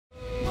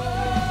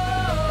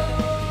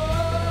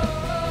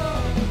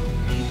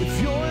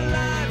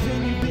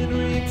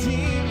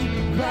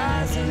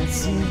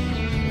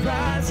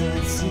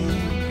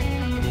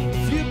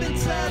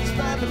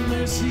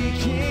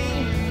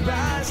seeking.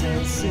 Rise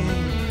and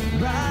sing,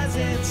 rise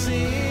and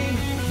sing.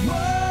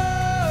 Whoa.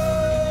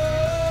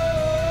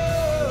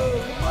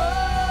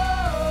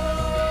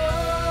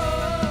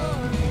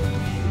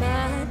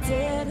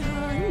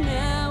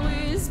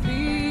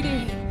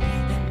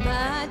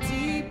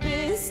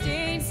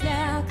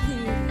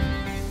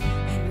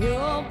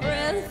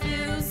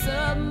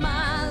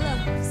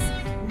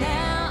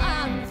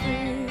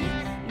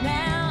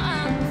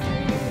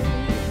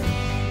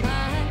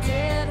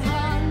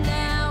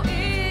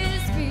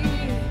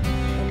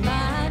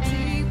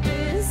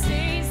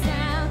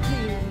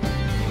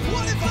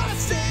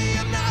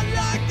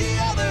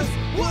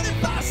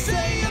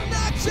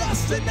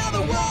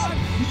 Another one,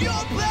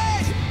 your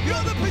place,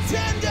 you're the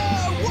pretender.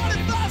 What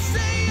if I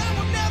say I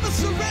will never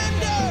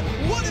surrender?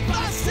 What if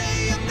I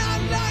say I'm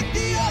not like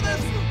the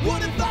others?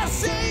 What if I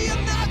say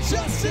I'm not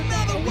just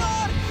another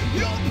one?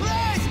 Your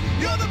place,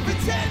 you're the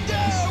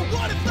pretender.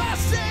 What if I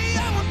say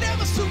I will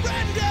never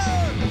surrender?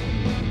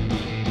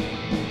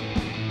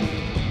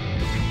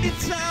 In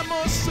time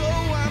or so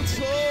I'm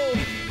told,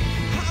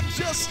 I'm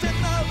just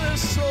another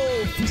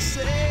soul for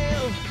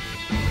sale.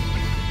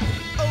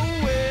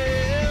 Oh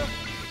well.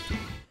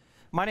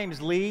 My name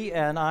is Lee,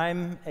 and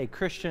I'm a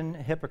Christian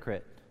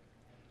hypocrite.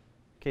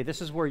 Okay,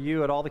 this is where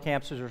you at all the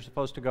campuses are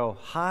supposed to go,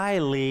 "Hi,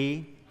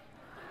 Lee."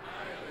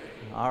 Hi,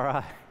 Lee. All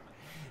right.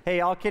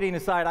 Hey, all kidding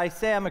aside, I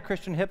say I'm a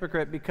Christian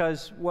hypocrite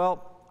because,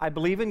 well, I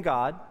believe in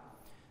God.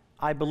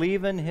 I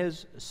believe in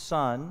His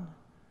Son.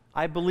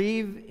 I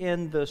believe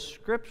in the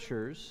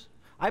Scriptures.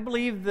 I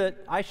believe that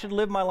I should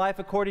live my life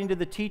according to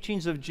the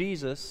teachings of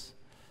Jesus,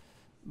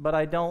 but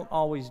I don't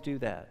always do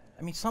that.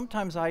 I mean,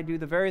 sometimes I do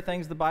the very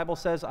things the Bible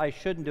says I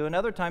shouldn't do, and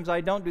other times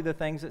I don't do the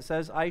things it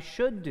says I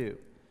should do,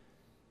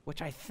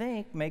 which I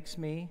think makes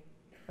me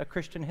a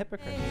Christian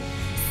hypocrite.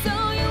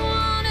 So you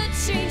want to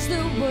change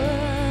the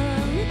world?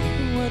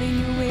 What are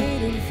you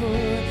waiting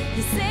for?